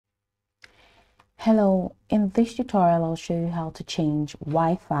Hello, in this tutorial I'll show you how to change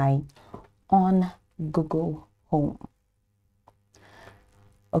Wi-Fi on Google Home.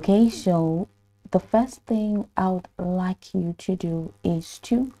 Okay, so the first thing I would like you to do is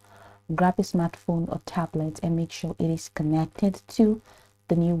to grab a smartphone or tablet and make sure it is connected to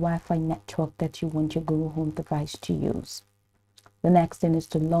the new Wi-Fi network that you want your Google Home device to use. The next thing is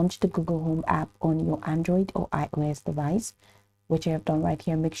to launch the Google Home app on your Android or iOS device, which I have done right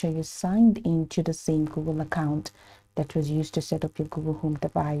here. Make sure you're signed into the same Google account that was used to set up your Google Home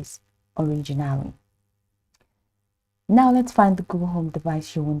device originally. Now let's find the Google Home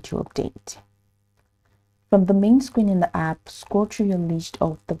device you want to update. From the main screen in the app, scroll through your list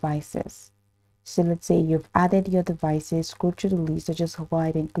of devices. So let's say you've added your devices, scroll through the list, so just go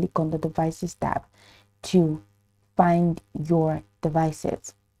ahead and click on the devices tab to find your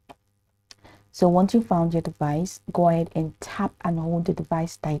devices. So once you found your device, go ahead and tap and hold the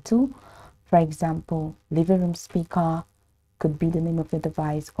device title. For example, living room speaker could be the name of your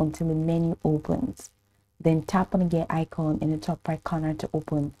device until the menu opens. Then tap on the gear icon in the top right corner to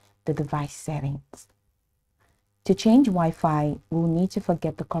open the device settings. To change Wi-Fi, we'll need to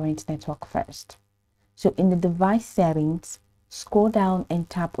forget the current network first. So in the device settings, scroll down and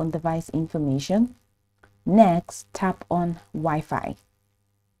tap on device information. Next, tap on Wi-Fi.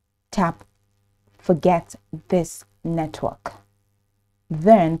 Tap forget this network.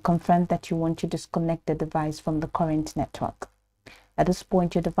 Then confirm that you want to disconnect the device from the current network. At this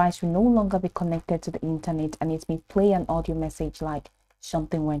point, your device will no longer be connected to the internet and it may play an audio message like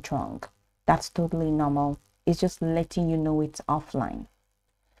something went wrong. That's totally normal. It's just letting you know it's offline.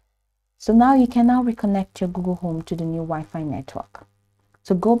 So now you can now reconnect your Google Home to the new Wi-Fi network.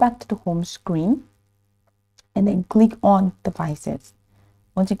 So go back to the home screen and then click on devices.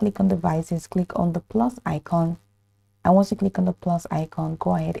 Once you click on devices, click on the plus icon. And once you click on the plus icon,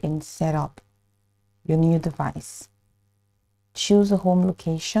 go ahead and set up your new device. Choose a home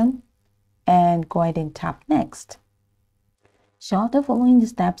location and go ahead and tap next. So after following the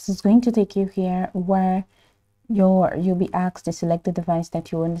steps, it's going to take you here where you'll be asked to select the device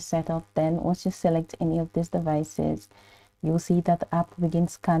that you want to set up. Then once you select any of these devices, you'll see that the app will begin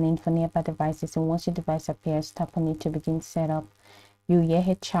scanning for nearby devices. And once your device appears, tap on it to begin setup. You hear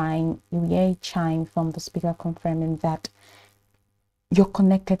a chime from the speaker confirming that you're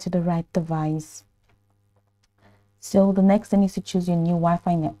connected to the right device. So the next thing is to choose your new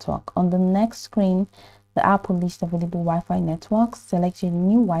Wi-Fi network. On the next screen, the app will list available Wi-Fi networks. Select your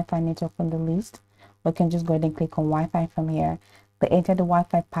new Wi-Fi network from the list. Or you can just go ahead and click on Wi-Fi from here. But enter the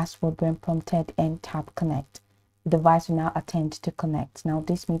Wi-Fi password when prompted and tap connect. The device will now attempt to connect. Now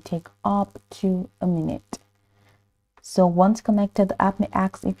this may take up to a minute. So once connected, the app may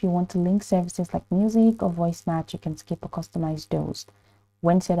ask if you want to link services like music or voice match. You can skip or customize those.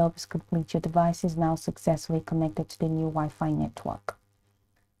 When setup is complete, your device is now successfully connected to the new Wi-Fi network.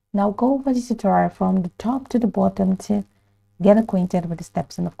 Now go over this tutorial from the top to the bottom to get acquainted with the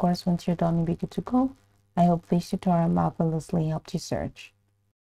steps. And of course, once you're done, you'll be good to go. I hope this tutorial marvelously helped you search.